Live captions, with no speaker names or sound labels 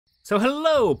So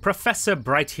hello, Professor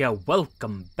Bright here.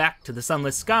 Welcome back to the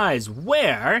Sunless Skies,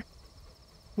 where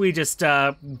we just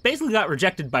basically got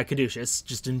rejected by Caduceus,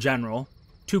 just in general.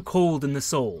 Too cold in the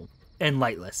soul, and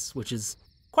lightless, which is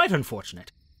quite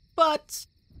unfortunate. But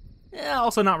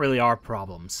also not really our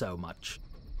problem so much.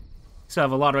 So I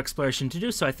have a lot of exploration to do,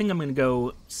 so I think I'm going to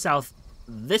go south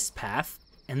this path,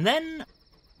 and then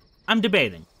I'm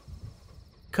debating.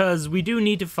 Because we do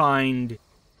need to find,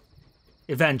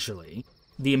 eventually,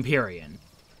 the Empyrean,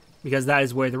 because that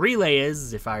is where the relay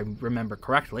is, if I remember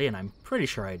correctly, and I'm pretty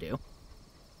sure I do.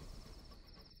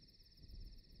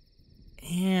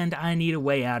 And I need a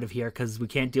way out of here, because we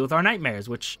can't deal with our nightmares,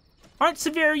 which aren't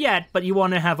severe yet, but you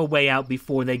want to have a way out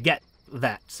before they get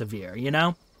that severe, you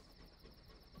know?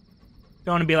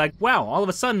 Don't want to be like, wow, all of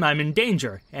a sudden I'm in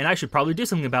danger, and I should probably do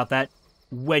something about that,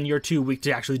 when you're too weak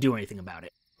to actually do anything about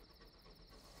it.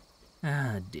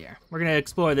 Ah, dear. We're going to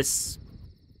explore this,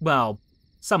 well,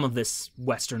 some of this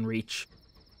western reach.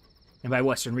 And by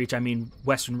western reach, I mean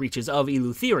western reaches of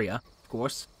Eleutheria, of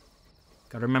course.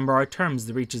 Gotta remember our terms,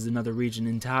 the reach is another region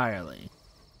entirely.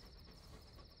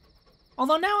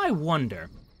 Although now I wonder,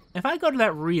 if I go to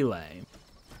that relay,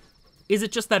 is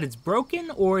it just that it's broken,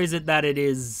 or is it that it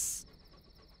is,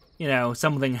 you know,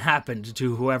 something happened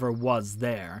to whoever was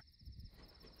there?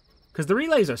 Because the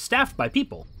relays are staffed by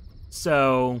people,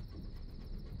 so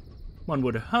one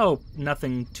would hope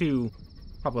nothing too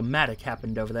problematic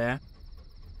happened over there.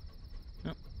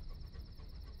 Oh.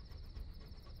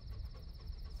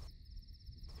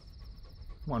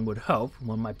 One would hope.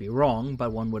 One might be wrong,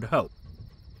 but one would hope.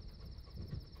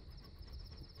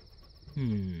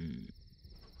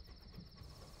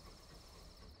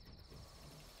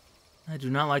 I do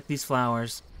not like these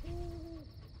flowers.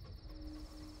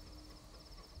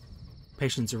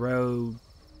 Patience erode,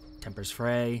 tempers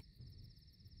fray.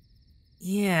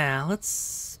 Yeah,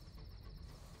 let's...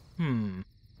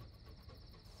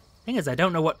 Thing is, I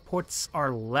don't know what ports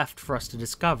are left for us to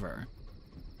discover.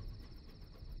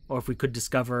 Or if we could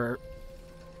discover...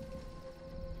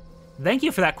 Thank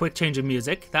you for that quick change of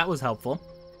music. That was helpful.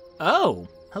 Oh,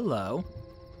 hello.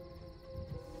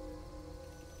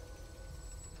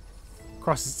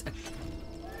 Crosses...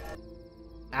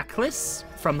 Aklis?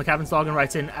 From the captain's log and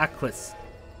writes in Aklis.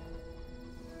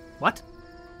 What?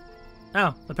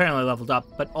 Oh, apparently leveled up,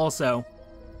 but also...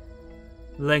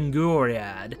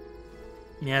 Lenguriad.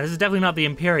 Yeah, this is definitely not the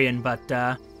Empyrean, but,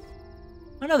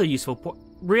 another useful port.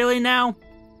 Really now?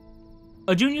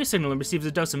 A junior signaler receives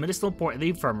a dose of medicinal port at the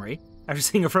infirmary after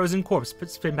seeing a frozen corpse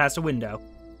spin past a window.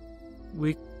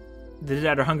 The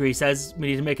dead are hungry, he says. We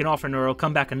need to make an offering or it'll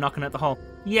come back and knocking at the hall.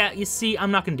 Yeah, you see,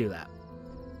 I'm not gonna do that.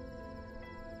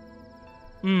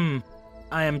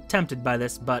 I am tempted by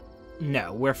this, but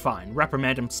no, we're fine.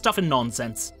 Reprimand him, stuff and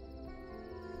nonsense.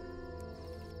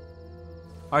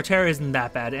 Our terror isn't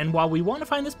that bad, and while we want to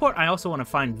find this port, I also want to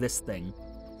find this thing.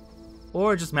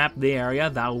 Or just map the area,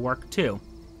 that'll work too.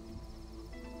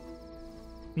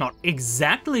 Not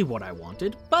exactly what I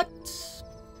wanted, but...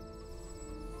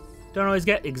 Don't always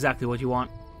get exactly what you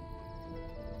want.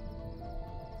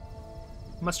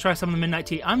 Must try some of the midnight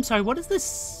tea. I'm sorry, what is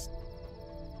this?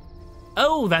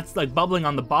 Oh, that's like bubbling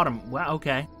on the bottom. Wow,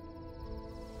 okay.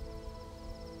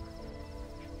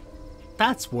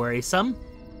 That's worrisome.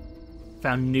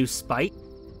 Found a new spite.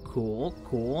 Cool,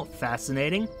 cool,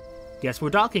 fascinating. Guess we're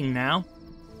docking now.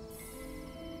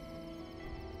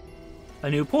 A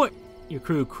new port. Your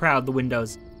crew crowd the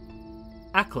windows.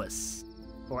 Aklis,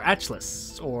 or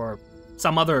Atchlis, or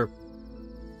some other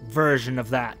version of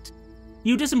that.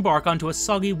 You disembark onto a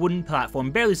soggy wooden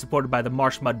platform barely supported by the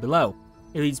marsh mud below.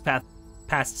 It leads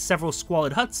past several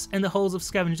squalid huts and the hulls of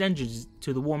scavenged engines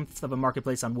to the warmth of a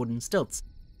marketplace on wooden stilts.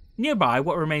 Nearby,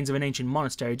 what remains of an ancient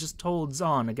monastery just holds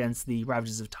on against the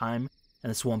ravages of time and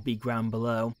the swampy ground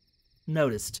below.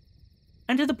 Noticed.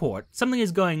 Enter the port. Something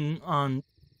is going on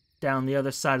down the other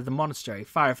side of the monastery.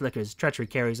 Fire flickers, treachery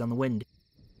carries on the wind.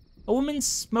 A woman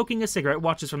smoking a cigarette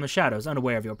watches from the shadows,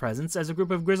 unaware of your presence, as a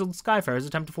group of grizzled skyfarers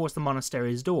attempt to force the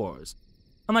monastery's doors.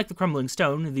 Unlike the crumbling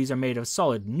stone, these are made of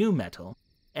solid new metal,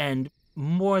 and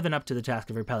more than up to the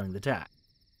task of repelling the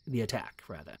attack.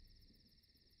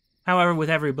 However, with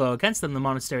every blow against them, the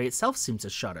monastery itself seems to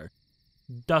shudder.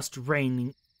 Dust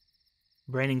raining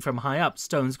from high up,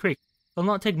 stones creak. It'll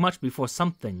not take much before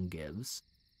something gives.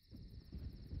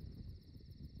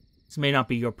 This may not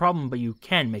be your problem, but you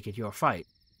can make it your fight.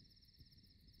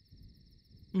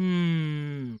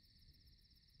 We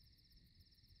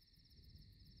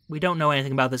don't know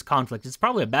anything about this conflict. It's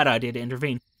probably a bad idea to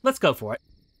intervene. Let's go for it.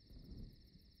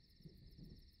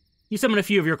 You summon a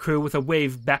few of your crew with a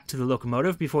wave back to the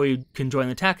locomotive before you can join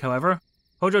the attack, however.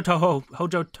 Hojo Toho,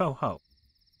 Hojo Toho.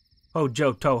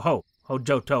 Ho-jo to-ho,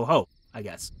 ho-jo to-ho, I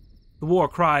guess. The war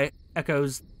cry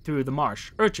echoes through the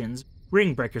marsh. Urchins,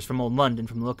 ring breakers from old London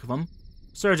from the look of them,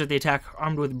 surge at the attack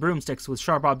armed with broomsticks with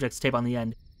sharp objects taped on the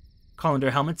end,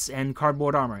 colander helmets, and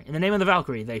cardboard armor. In the name of the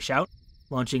Valkyrie, they shout,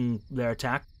 launching their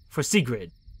attack for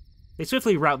Sigrid. They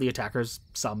swiftly rout the attackers,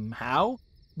 somehow.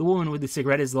 The woman with the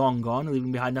cigarette is long gone,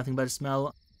 leaving behind nothing but a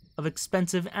smell of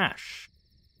expensive ash.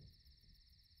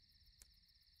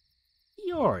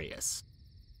 Furious.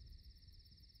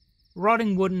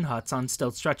 Rotting wooden huts on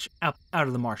stilts stretch out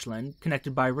of the marshland,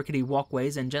 connected by rickety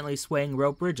walkways and gently swaying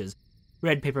rope bridges.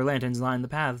 Red paper lanterns line the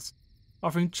paths,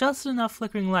 offering just enough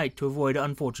flickering light to avoid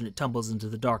unfortunate tumbles into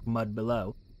the dark mud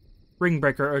below.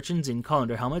 Ring-breaker urchins in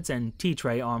colander helmets and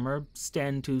tea-tray armor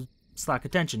stand to slack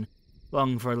attention,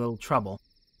 longing for a little trouble.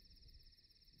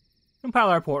 Compile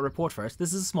our report first.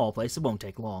 This is a small place, it won't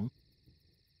take long.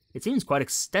 It seems quite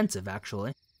extensive,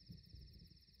 actually.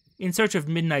 In search of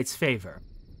Midnight's favor.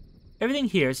 Everything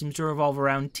here seems to revolve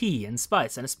around tea and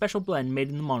spice and a special blend made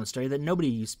in the monastery that nobody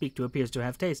you speak to appears to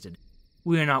have tasted.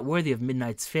 We are not worthy of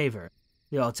Midnight's favor,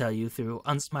 they all tell you through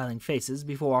unsmiling faces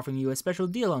before offering you a special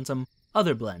deal on some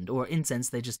other blend or incense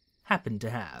they just happen to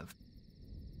have.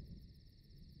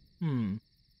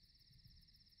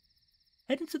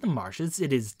 Heading to the marshes,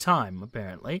 it is time,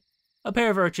 apparently. A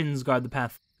pair of urchins guard the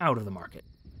path out of the market.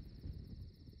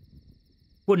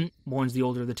 Wouldn't, warns the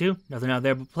older of the two. Nothing out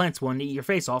there but plants wanting to eat your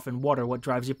face off and water what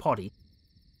drives you potty.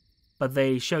 But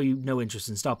they show you no interest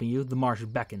in stopping you. The marsh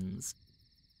beckons.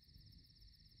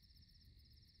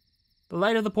 The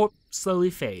light of the port slowly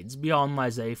fades. Beyond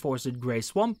lies a forested gray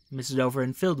swamp, misted over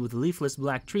and filled with leafless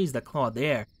black trees that claw at the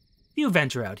air. Few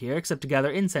venture out here, except to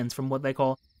gather incense from what they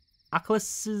call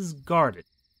Achilles' garden.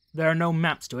 There are no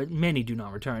maps to it, many do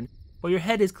not return, but your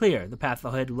head is clear, the path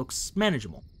ahead looks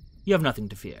manageable. You have nothing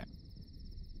to fear.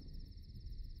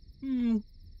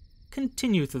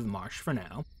 Continue through the marsh for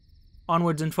now.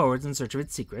 Onwards and forwards in search of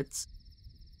its secrets.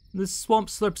 The swamp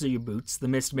slurps at your boots, the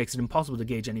mist makes it impossible to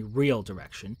gauge any real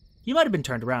direction. You might have been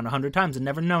turned around 100 times and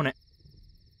never known it.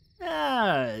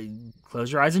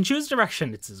 Close your eyes and choose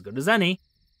direction, it's as good as any.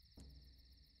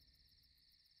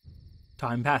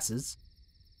 Time passes.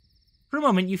 For a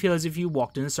moment, you feel as if you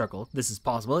walked in a circle. This is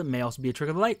possible, it may also be a trick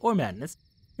of the light or madness.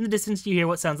 In the distance, you hear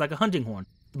what sounds like a hunting horn.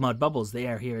 The mud bubbles, the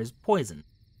air here is poison.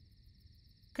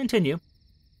 Continue.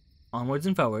 Onwards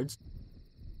and forwards.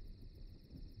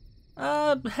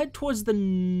 Head towards the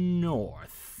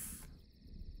north.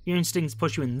 Your instincts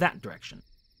push you in that direction.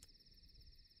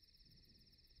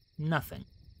 Nothing.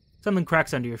 Something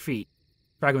cracks under your feet.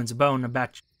 Fragments of bone, a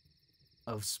batch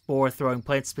of spore-throwing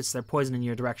plants spits their poison in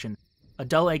your direction. A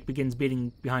dull ache begins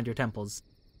beating behind your temples.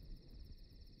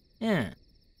 I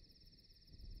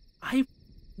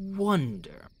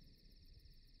wonder.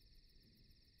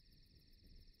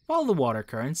 Follow the water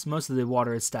currents. Most of the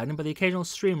water is stagnant, but the occasional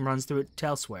stream runs through it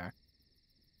elsewhere.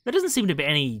 There doesn't seem to be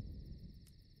any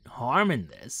harm in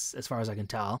this, as far as I can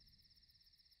tell.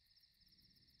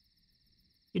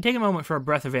 You take a moment for a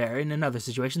breath of air. In another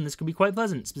situation, this could be quite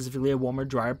pleasant, specifically a warmer,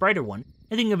 drier, brighter one,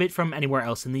 and think of it from anywhere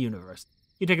else in the universe.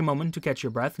 You take a moment to catch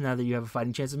your breath. Now that you have a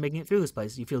fighting chance of making it through this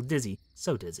place, you feel dizzy.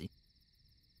 So dizzy.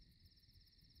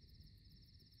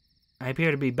 I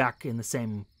appear to be back in the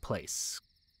same place.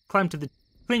 Cling to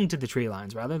the tree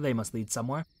lines, rather. They must lead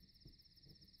somewhere.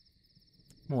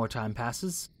 More time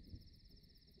passes.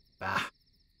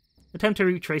 Attempt to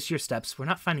retrace your steps. We're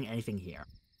not finding anything here.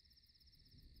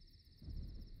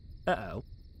 Uh-oh.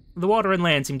 The water and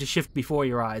land seem to shift before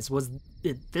your eyes. Was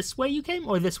it this way you came,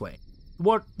 or this way?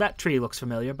 That tree looks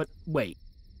familiar, but wait.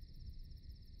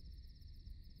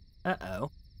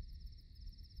 Uh-oh.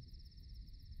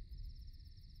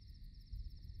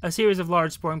 A series of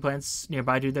large sporing plants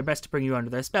nearby do their best to bring you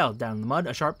under their spell. Down in the mud,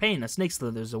 a sharp pain. A snake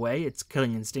slithers away, its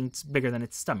killing instincts bigger than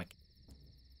its stomach.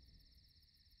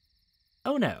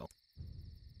 Oh no.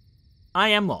 I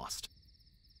am lost.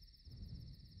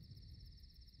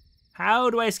 How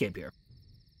do I escape here?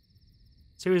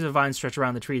 A series of vines stretch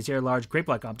around the trees here, large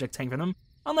grape-like objects hang from them.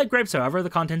 Unlike grapes, however, the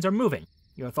contents are moving.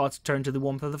 Your thoughts turn to the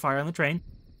warmth of the fire on the train,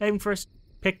 heading for a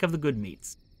pick of the good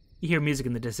meats. You hear music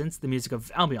in the distance, the music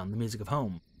of Albion, the music of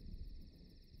home.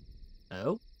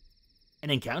 Oh? An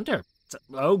encounter?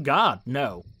 Oh god,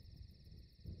 no.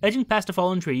 Edging past a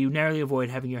fallen tree, you narrowly avoid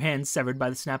having your hands severed by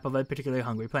the snap of a particularly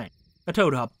hungry plant. A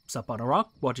toad hops up on a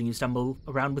rock, watching you stumble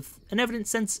around with an evident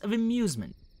sense of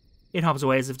amusement. It hops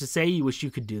away as if to say, you wish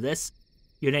you could do this.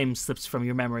 Your name slips from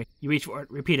your memory. You reach for it,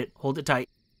 repeat it, hold it tight.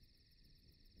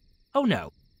 Oh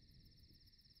no.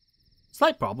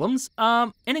 Slight problems.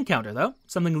 An encounter, though.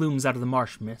 Something looms out of the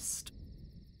marsh mist.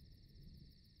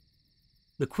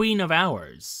 The Queen of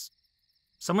Hours.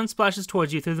 Someone splashes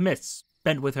towards you through the mists,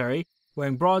 bent with hurry,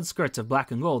 wearing broad skirts of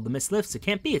black and gold. The mist lifts. It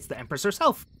can't be. It's the Empress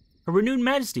herself. Her renewed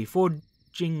majesty,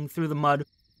 forging through the mud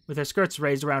with her skirts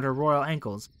raised around her royal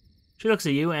ankles. She looks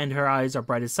at you, and her eyes are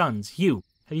bright as suns. You,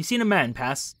 have you seen a man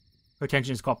pass? Her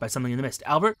attention is caught by something in the mist.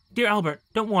 Albert? Dear Albert,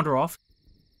 don't wander off.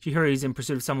 She hurries in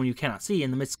pursuit of someone you cannot see,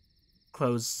 and the mist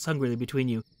closes hungrily between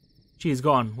you. She is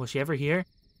gone. Will she ever hear?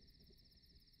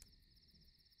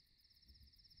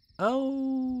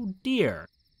 Oh, dear.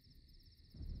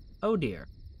 Oh, dear.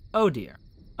 Oh, dear.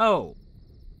 Oh,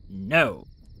 no.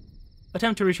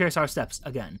 Attempt to retrace our steps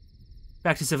again.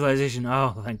 Back to civilization.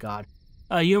 Oh, thank God.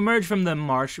 You emerge from the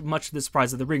marsh, much to the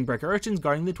surprise of the ring-breaker urchins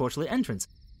guarding the torchlit entrance.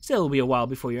 Still, it'll be a while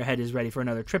before your head is ready for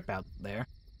another trip out there.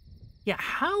 Yeah,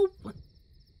 how?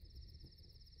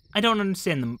 I don't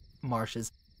understand the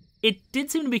marshes. It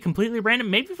did seem to be completely random.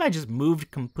 Maybe if I just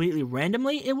moved completely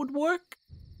randomly, it would work?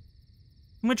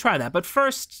 I'm gonna try that, but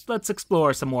first, let's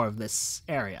explore some more of this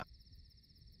area.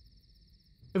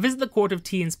 Visit the Court of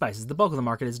Tea and Spices. The bulk of the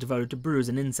market is devoted to brews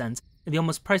and incense, and the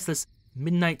almost priceless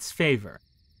Midnight's Favor.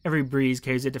 Every breeze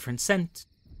carries a different scent.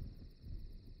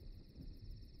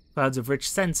 Clouds of rich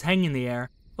scents hang in the air.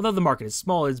 Although the market is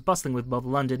small, it is bustling with both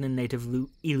London and native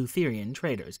Eleutherian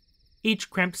traders.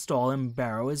 Each cramped stall and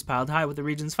barrow is piled high with the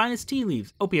region's finest tea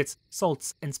leaves, opiates,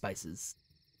 salts, and spices.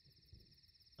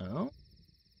 Oh?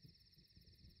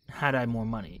 Had I more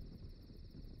money?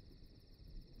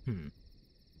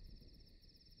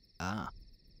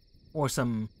 Or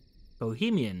some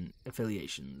bohemian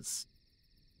affiliations.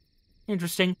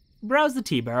 Interesting. Browse the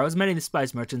tea barrows. Many of the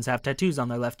spice merchants have tattoos on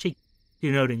their left cheek,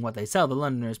 denoting what they sell. The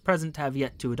Londoners present have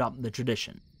yet to adopt the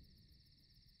tradition.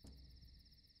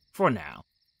 For now.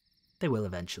 They will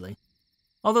eventually.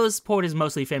 Although this port is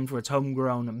mostly famed for its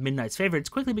homegrown Midnight's Favor, it's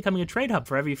quickly becoming a trade hub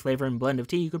for every flavor and blend of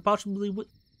tea you could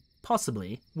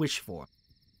possibly wish for.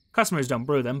 Customers don't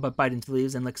brew them, but bite into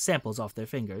leaves and lick samples off their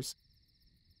fingers.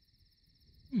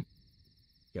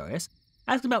 Curious.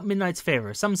 Ask about Midnight's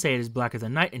Favor. Some say it is blacker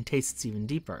than night and tastes even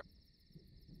deeper.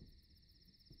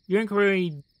 Your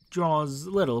inquiry draws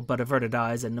little but averted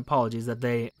eyes and apologies that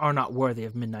they are not worthy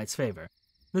of Midnight's Favor.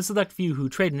 The select few who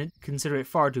trade in it consider it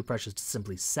far too precious to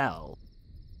simply sell.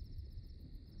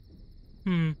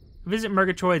 Visit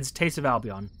Murgatroyd's Taste of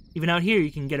Albion. Even out here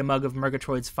you can get a mug of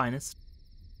Murgatroyd's finest.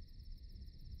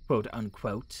 Quote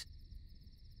unquote.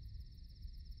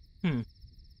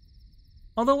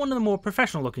 Although one of the more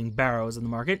professional-looking barrows in the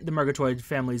market, the Murgatroyd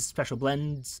family's special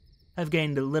blends have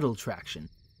gained little traction.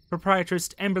 Proprietress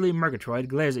Amberly Murgatroyd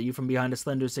glares at you from behind a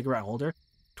slender cigarette holder,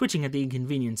 twitching at the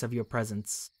inconvenience of your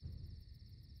presence.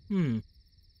 The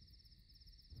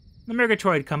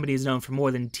Murgatroyd company is known for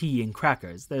more than tea and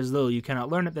crackers. There's little you cannot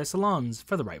learn at their salons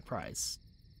for the right price.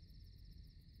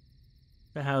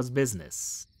 But how's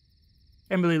business?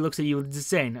 Amberly looks at you with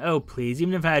disdain. Oh, please,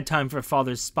 even if I had time for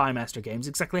father's spymaster games,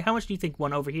 exactly how much do you think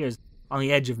one overhears on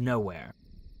the edge of nowhere?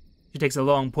 She takes a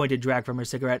long, pointed drag from her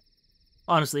cigarette.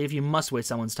 Honestly, if you must waste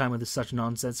someone's time with such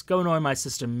nonsense, go annoy my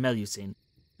sister Melusine.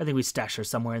 I think we stashed her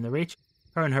somewhere in the Reach.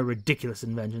 Her and her ridiculous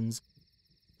inventions.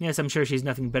 Yes, I'm sure she's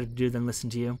nothing better to do than listen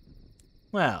to you.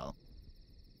 Well,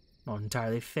 not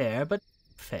entirely fair, but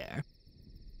fair.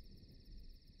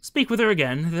 Speak with her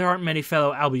again. There aren't many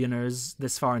fellow Albioners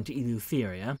this far into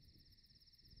Eleutheria.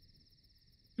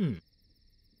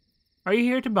 Are you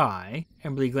here to buy?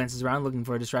 Amberly glances around, looking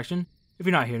for a distraction. If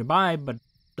you're not here to buy, but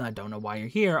I don't know why you're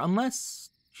here, unless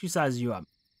she sizes you up.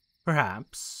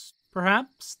 Perhaps,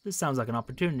 this sounds like an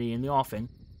opportunity in the offing.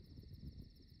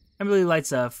 Amberly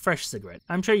lights a fresh cigarette.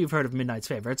 I'm sure you've heard of Midnight's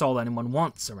Favor. It's all anyone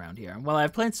wants around here. Well, I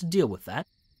have plans to deal with that.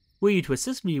 Were you to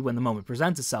assist me when the moment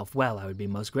presents itself, well, I would be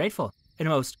most grateful. In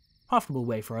a most profitable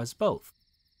way for us both.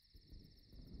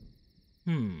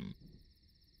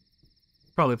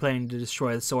 Probably planning to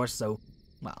destroy the source, so,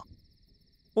 well,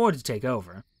 or to take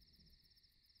over.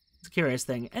 It's a curious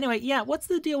thing. Anyway, yeah, what's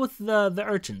the deal with the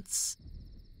urchins?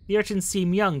 The urchins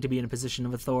seem young to be in a position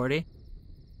of authority.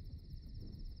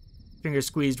 Fingers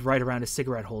squeezed right around a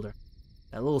cigarette holder.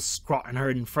 That little scrot and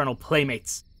her infernal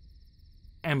playmates.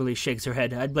 Amberly shakes her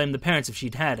head. I'd blame the parents if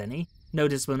she'd had any. No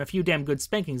discipline, a few damn good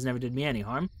spankings never did me any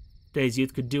harm. Today's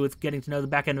youth could do with getting to know the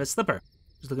back end of a slipper.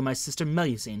 Just look at my sister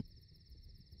Melusine.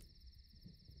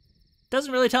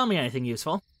 Doesn't really tell me anything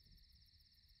useful.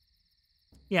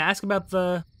 Yeah, ask about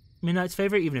the Midnight's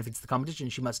Favor, even if it's the competition,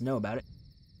 she must know about it.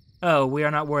 Oh, we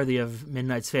are not worthy of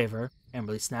Midnight's Favor,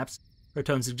 Amberly snaps, her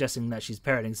tone suggesting that she's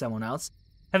parroting someone else.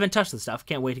 Haven't touched the stuff,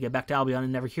 can't wait to get back to Albion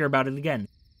and never hear about it again.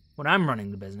 When I'm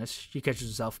running the business, she catches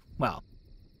herself, well,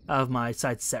 I have my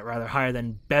sights set rather higher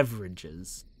than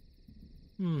beverages.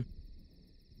 I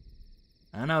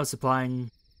don't know,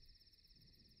 supplying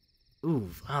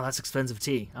Ooh, oh, that's expensive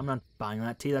tea. I'm not buying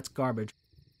that tea, that's garbage.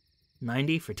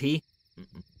 90 for tea?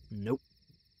 Nope.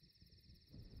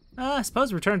 I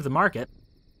suppose return to the market.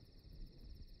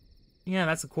 Yeah,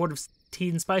 that's a quart of tea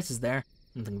and spices there.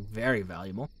 Nothing very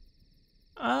valuable.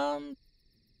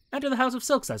 Enter the House of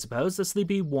Silks, I suppose. The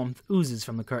sleepy warmth oozes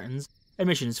from the curtains.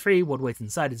 Admission is free, what waits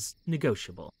inside is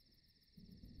negotiable.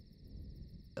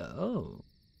 Oh.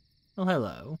 Well,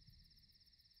 hello.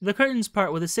 The curtains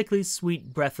part with a sickly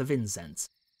sweet breath of incense.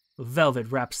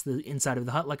 Velvet wraps the inside of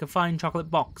the hut like a fine chocolate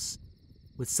box,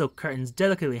 with silk curtains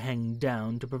delicately hanging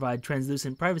down to provide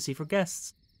translucent privacy for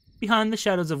guests. Behind, the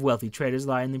shadows of wealthy traders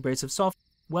lie in the embrace of soft,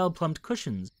 well-plumbed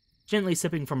cushions, gently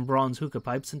sipping from bronze hookah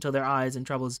pipes until their eyes and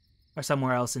troubles are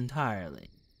somewhere else entirely.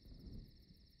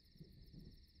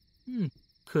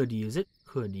 Could use it.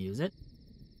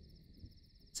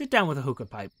 Sit down with a hookah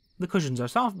pipe. The cushions are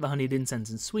soft, the honeyed incense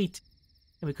is sweet,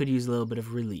 and we could use a little bit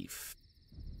of relief.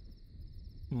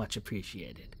 Much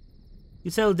appreciated.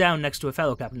 You settle down next to a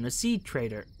fellow captain, a tea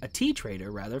trader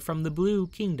from the Blue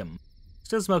Kingdom,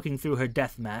 still smoking through her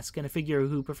death mask, and a figure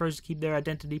who prefers to keep their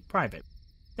identity private.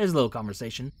 There's a little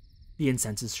conversation. The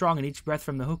incense is strong, and each breath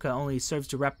from the hookah only serves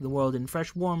to wrap the world in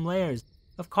fresh, warm layers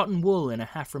of cotton wool and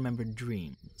half-remembered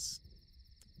dreams.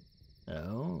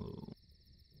 Oh.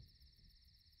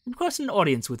 Request an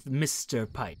audience with Master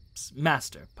Pipes,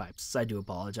 I do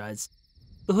apologize.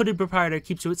 The hooded proprietor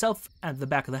keeps to itself at the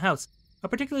back of the house. A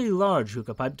particularly large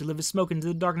hookah pipe delivers smoke into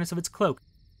the darkness of its cloak.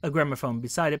 A gramophone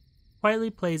beside it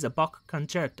quietly plays a Bach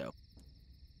concerto.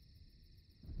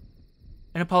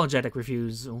 An apologetic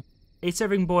refusal. A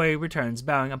serving boy returns,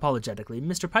 bowing apologetically.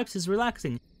 Mr. Pipes is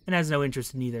relaxing and has no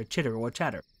interest in either chitter or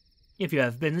chatter. If you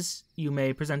have business, you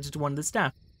may present it to one of the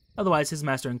staff. Otherwise, his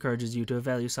master encourages you to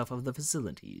avail yourself of the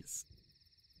facilities.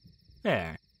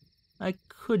 There. I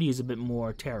could use a bit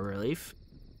more terror relief.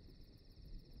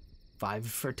 5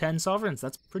 for 10 sovereigns.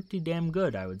 That's pretty damn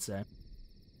good, I would say.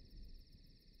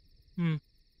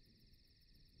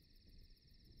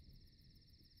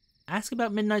 Ask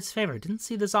about Midnight's Favor. Didn't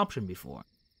see this option before.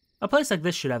 A place like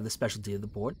this should have the specialty of the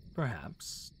port,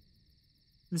 perhaps.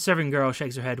 The serving girl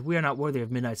shakes her head. We are not worthy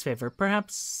of Midnight's Favor.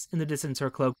 Perhaps in the distance her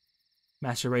cloak.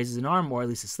 Master raises an arm, or at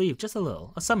least a sleeve, just a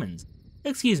little. A summons.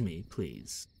 Excuse me,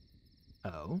 please.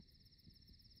 Oh?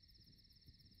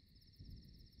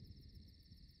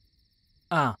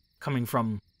 Ah, coming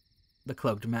from the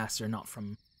cloaked master, not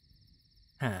from...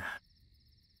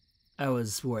 I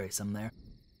was worrisome there.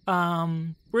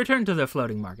 Return to the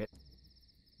floating market.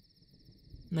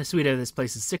 The suite of this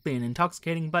place is sickly and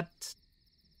intoxicating, but...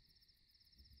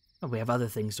 we have other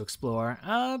things to explore.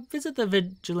 Visit the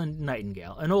Vigilant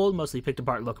Nightingale. An old, mostly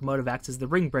picked-apart locomotive acts as the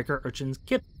ring-breaker urchin's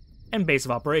kip and base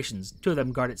of operations. 2 of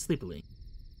them guard it sleepily.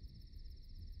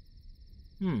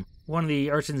 One of the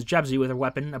urchins jabs you with her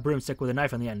weapon, a broomstick with a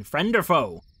knife on the end. Friend or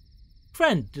foe?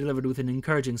 Friend, delivered with an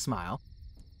encouraging smile.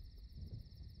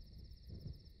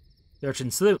 The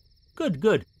urchins salute.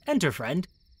 Good. Enter, friend.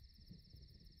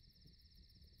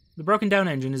 The broken-down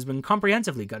engine has been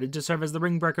comprehensively gutted to serve as the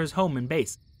ring-breaker's home and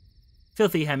base.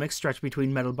 Filthy hammocks stretch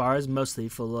between metal bars, mostly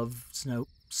full of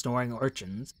snoring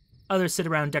urchins. Others sit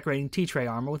around decorating tea tray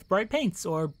armor with bright paints,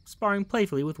 or sparring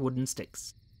playfully with wooden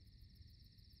sticks.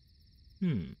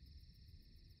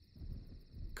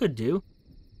 Could do.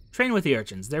 Train with the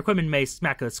urchins. Their equipment may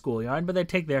smack the schoolyard, but they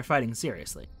take their fighting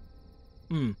seriously.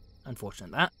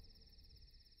 Unfortunate that.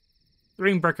 The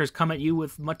ring breakers come at you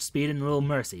with much speed and little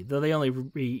mercy, though they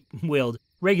only wield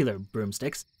regular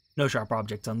broomsticks. No sharp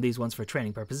objects on these ones for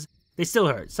training purposes. They still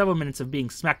hurt. Several minutes of being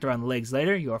smacked around the legs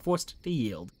later, you are forced to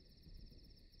yield.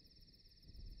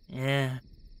 One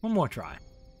more try.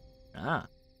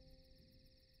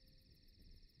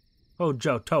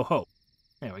 Hojo Toho.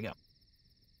 There we go.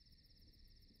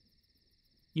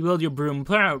 You wield your broom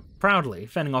proudly,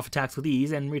 fending off attacks with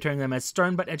ease and returning them as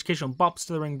stern but educational bops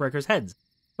to the ring breakers' heads.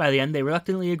 By the end, they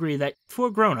reluctantly agree that, for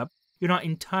a grown-up, you're not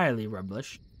entirely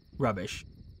rubbish.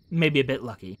 Maybe a bit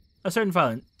lucky. A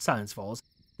certain silence falls.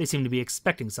 They seem to be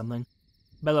expecting something.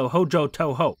 Bellow Hojo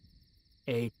Toho,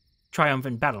 a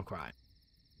triumphant battle cry.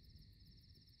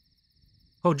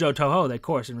 Hojo Toho, they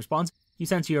chorus in response. You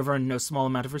sense you have earned no small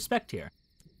amount of respect here.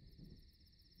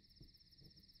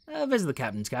 Visit the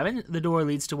captain's cabin. The door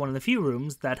leads to one of the few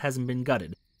rooms that hasn't been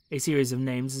gutted. A series of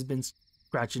names has been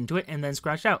scratched into it and then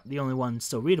scratched out. The only one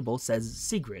still readable says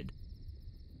Sigrid.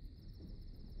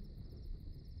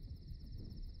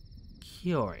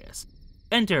 Curious.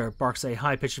 Enter, barks a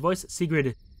high-pitched voice.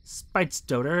 Sigrid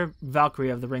Spitesdoter, Valkyrie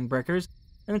of the Ringbreakers,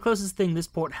 and the closest thing this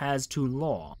port has to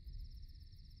law.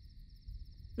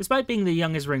 Despite being the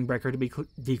youngest Ringbreaker to be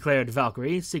declared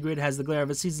Valkyrie, Sigrid has the glare of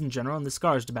a seasoned general and the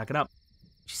scars to back it up.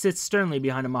 She sits sternly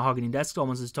behind a mahogany desk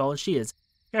almost as tall as she is,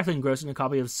 carefully engrossed in a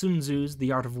copy of Sun Tzu's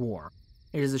The Art of War.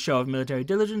 It is a show of military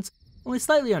diligence, only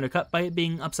slightly undercut by it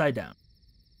being upside down.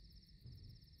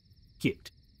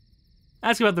 Cute.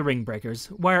 Ask about the ring breakers.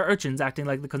 Why are urchins acting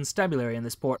like the constabulary in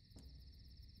this port?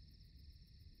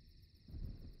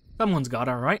 Someone's got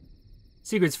her, right?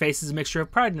 Sigrid's face is a mixture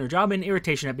of pride in her job and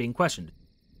irritation at being questioned.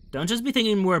 Don't just be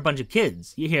thinking we're a bunch of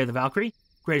kids. You hear the Valkyrie?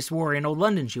 Greatest warrior in old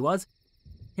London she was.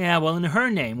 Yeah, well, in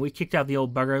her name, we kicked out the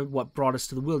old bugger what brought us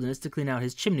to the wilderness to clean out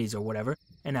his chimneys or whatever,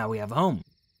 and now we have a home.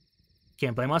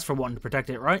 Can't blame us for wanting to protect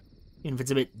it, right? Even if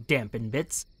it's a bit damp in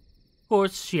bits. Of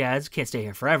course, she adds, can't stay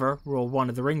here forever. We're all one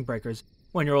of the ring breakers.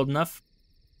 When you're old enough,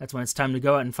 that's when it's time to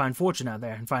go out and find fortune out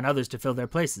there, and find others to fill their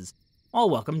places. All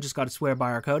welcome, just gotta swear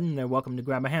by our code, and they're welcome to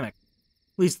grab a hammock.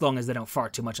 At least as long as they don't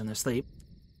fart too much in their sleep.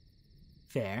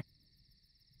 Fair.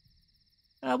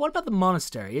 What about the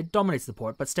monastery? It dominates the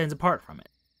port, but stands apart from it.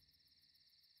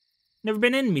 Never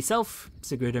been in myself,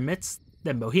 Sigrid admits.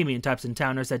 Them bohemian types in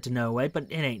town are said to know a way, but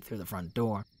it ain't through the front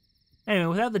door. Anyway,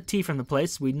 without the tea from the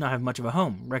place, we'd not have much of a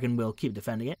home. Reckon we'll keep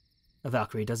defending it. A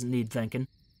Valkyrie doesn't need thanking.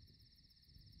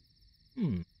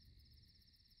 And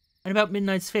about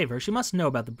Midnight's favor, she must know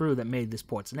about the brew that made this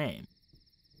port's name.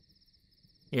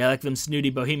 Yeah, like them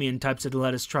snooty bohemian types that'll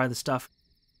let us try the stuff.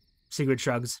 Sigrid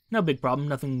shrugs. No big problem,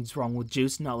 nothing's wrong with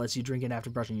juice, not unless you drink it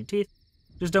after brushing your teeth.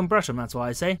 Just don't brush them, that's why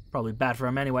I say. Probably bad for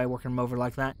them anyway, working them over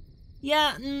like that.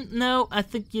 Yeah, no, I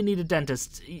think you need a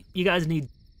dentist. You guys need...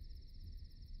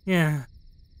 Yeah.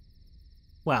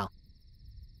 Well.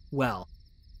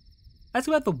 That's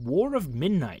about the War of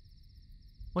Midnight.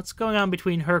 What's going on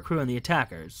between her crew and the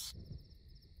attackers?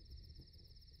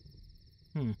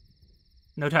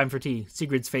 No time for tea.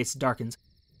 Sigrid's face darkens.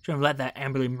 Shouldn't have let that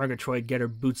Amberly Murgatroyd get her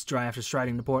boots dry after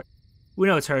striding the port. We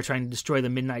know it's her trying to destroy the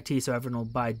midnight tea so everyone will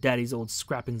buy Daddy's old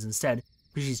scrappings instead,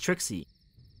 but she's tricksy.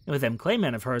 And with them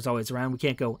claymen of hers always around, we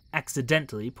can't go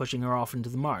accidentally pushing her off into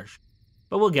the marsh.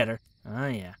 But we'll get her. Oh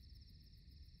yeah.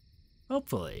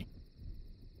 Hopefully.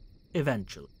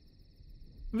 Eventually.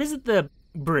 Visit the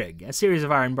brig. A series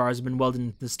of iron bars have been welded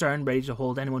into the stern, ready to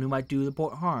hold anyone who might do the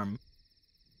port harm.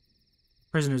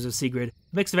 Prisoners of Sigrid,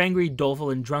 a mix of angry, doleful,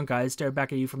 and drunk eyes stare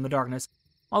back at you from the darkness.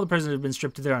 All the prisoners have been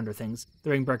stripped to their underthings. The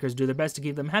ring-breakers do their best to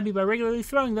keep them happy by regularly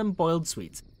throwing them boiled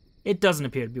sweets. It doesn't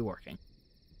appear to be working.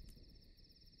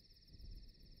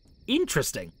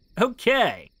 Interesting.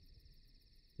 Okay.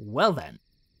 Well then.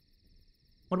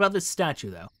 What about this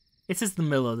statue, though? It sits in the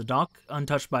middle of the dock,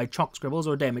 untouched by chalk scribbles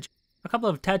or damage. A couple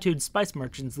of tattooed spice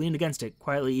merchants lean against it,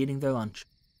 quietly eating their lunch.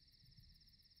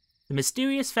 The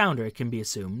mysterious founder, it can be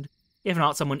assumed, if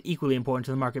not someone equally important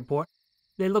to the market port.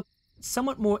 They look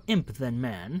somewhat more imp than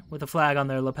man, with a flag on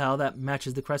their lapel that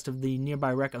matches the crest of the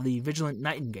nearby wreck of the Vigilant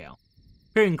Nightingale.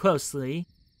 Peering closely,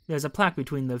 there's a plaque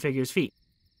between the figure's feet.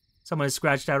 Someone has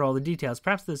scratched out all the details,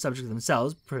 perhaps the subjects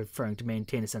themselves, preferring to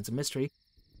maintain a sense of mystery,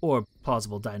 or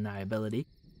plausible deniability.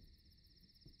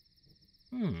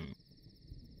 I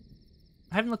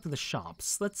haven't looked at the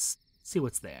shops. Let's see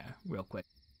what's there, real quick.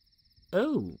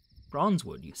 Oh,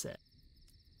 bronzewood, you said.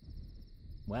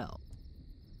 Well.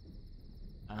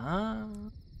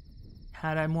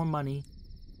 Had I more money?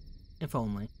 If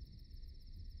only.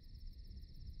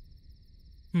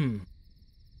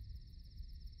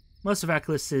 Most of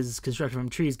Aklis is constructed from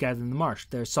trees gathered in the marsh.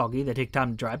 They're soggy, they take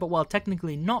time to dry, but while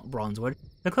technically not bronzewood,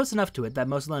 they're close enough to it that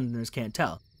most Londoners can't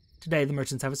tell. Today, the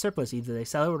merchants have a surplus. Either they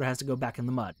sell it or it has to go back in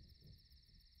the mud.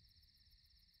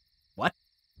 What?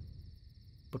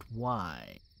 But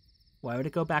why? Why would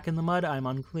it go back in the mud? I'm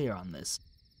unclear on this.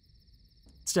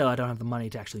 Still, I don't have the money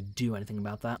to actually do anything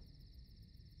about that.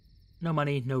 No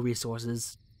money, no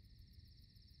resources.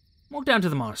 Walk down to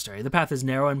the monastery. The path is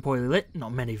narrow and poorly lit.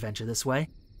 Not many venture this way.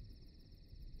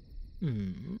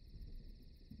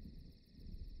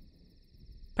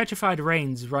 Petrified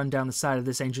rains run down the side of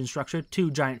this ancient structure.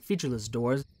 Two giant featureless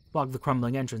doors block the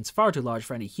crumbling entrance, far too large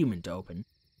for any human to open.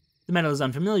 The metal is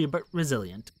unfamiliar, but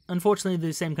resilient. Unfortunately,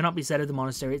 the same cannot be said of the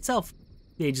monastery itself.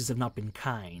 The ages have not been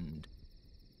kind.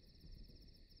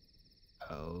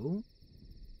 Oh?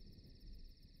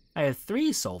 I have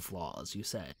 3 soul flaws, you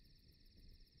say.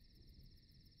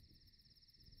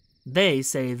 They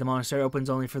say the monastery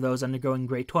opens only for those undergoing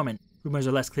great torment. Rumors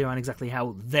are less clear on exactly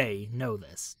how they know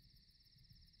this.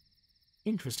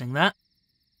 Interesting, that.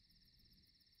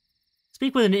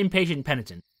 Speak with an impatient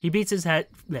penitent. He beats his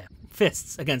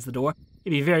fists against the door.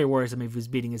 It'd be very worrisome if he was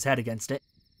beating his head against it.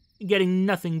 Getting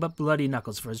nothing but bloody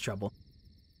knuckles for his trouble.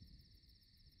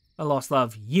 A lost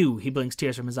love. You, he blinks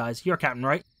tears from his eyes. You're captain,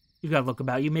 right? You've got a look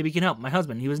about you. Maybe you can help. My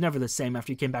husband, he was never the same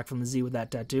after he came back from the Z with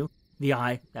that tattoo. The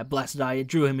eye, that blessed eye, it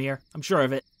drew him here. I'm sure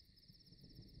of it.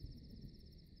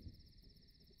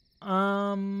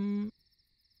 I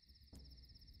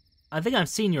think I've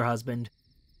seen your husband.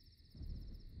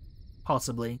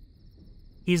 Possibly.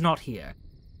 He's not here.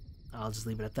 I'll just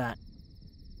leave it at that.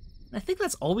 I think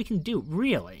that's all we can do,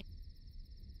 really.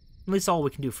 At least all we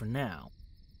can do for now.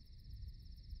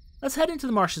 Let's head into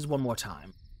the marshes one more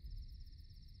time.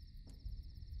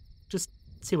 Just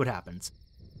see what happens.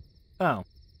 Oh.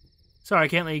 Sorry, I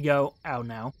can't let you go out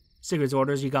now. Sigurd's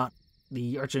orders, you got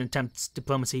the urchin attempts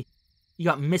diplomacy. You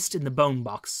got mist in the bone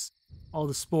box. All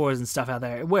the spores and stuff out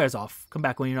there. It wears off. Come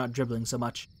back when you're not dribbling so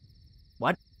much.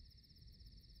 What?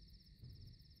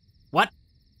 What?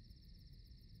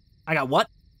 I got what?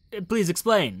 Please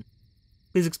explain.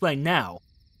 Please explain now.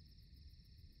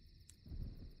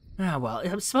 Ah, well,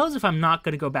 I suppose if I'm not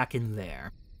going to go back in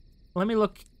there. Let me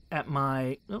look at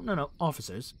my... No,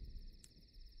 officers.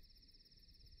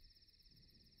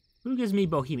 Who gives me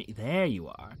Bohemian? There you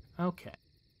are. Okay.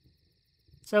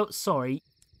 So, sorry.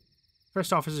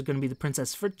 First officer is going to be the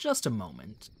princess for just a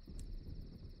moment.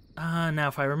 Now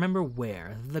if I remember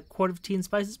where. The Court of Tea and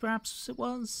Spices, perhaps it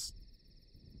was?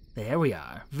 There we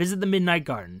are. Visit the Midnight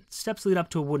Garden. Steps lead up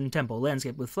to a wooden temple,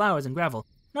 landscaped with flowers and gravel.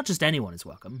 Not just anyone is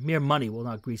welcome. Mere money will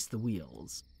not grease the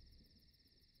wheels.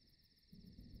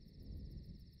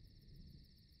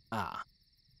 Ah.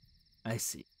 I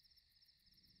see.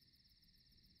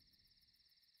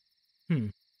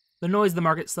 The noise of the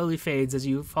market slowly fades as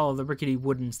you follow the rickety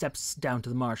wooden steps down to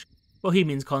the marsh.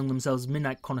 Bohemians, calling themselves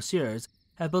midnight connoisseurs,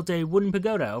 have built a wooden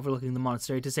pagoda overlooking the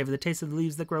monastery to savor the taste of the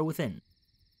leaves that grow within.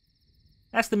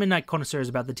 Ask the midnight connoisseurs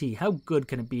about the tea. How good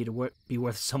can it be to be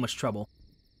worth so much trouble?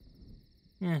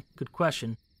 Good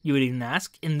question. You would even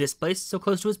ask, in this place, so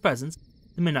close to his presence,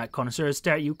 the midnight connoisseurs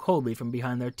stare at you coldly from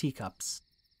behind their teacups.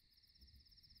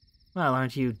 Well,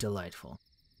 aren't you delightful?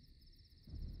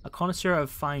 A connoisseur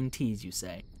of fine teas, you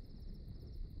say?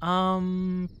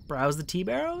 Browse the tea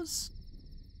barrows?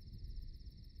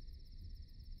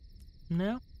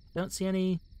 No, don't see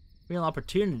any real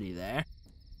opportunity there.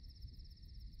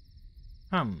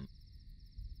 Well,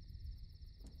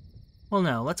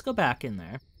 no, let's go back in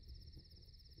there.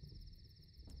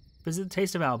 Visit the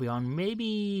Taste of Albion.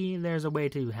 Maybe there's a way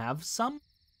to have some?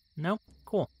 No?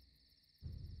 Cool.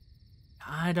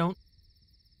 I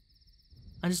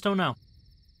just don't know.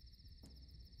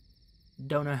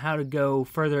 Don't know how to go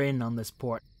further in on this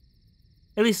port.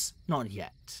 At least, not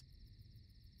yet.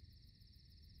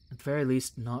 At the very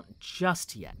least, not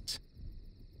just yet.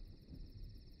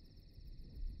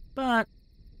 But,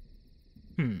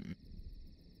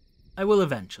 I will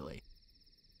eventually.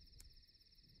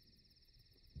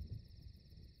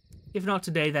 If not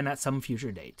today, then at some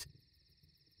future date.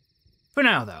 For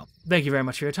now, though, thank you very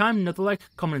much for your time. Note the like,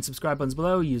 comment, and subscribe buttons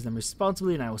below. Use them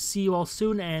responsibly, and I will see you all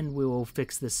soon, and we will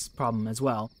fix this problem as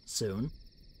well soon.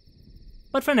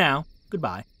 But for now,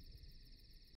 goodbye.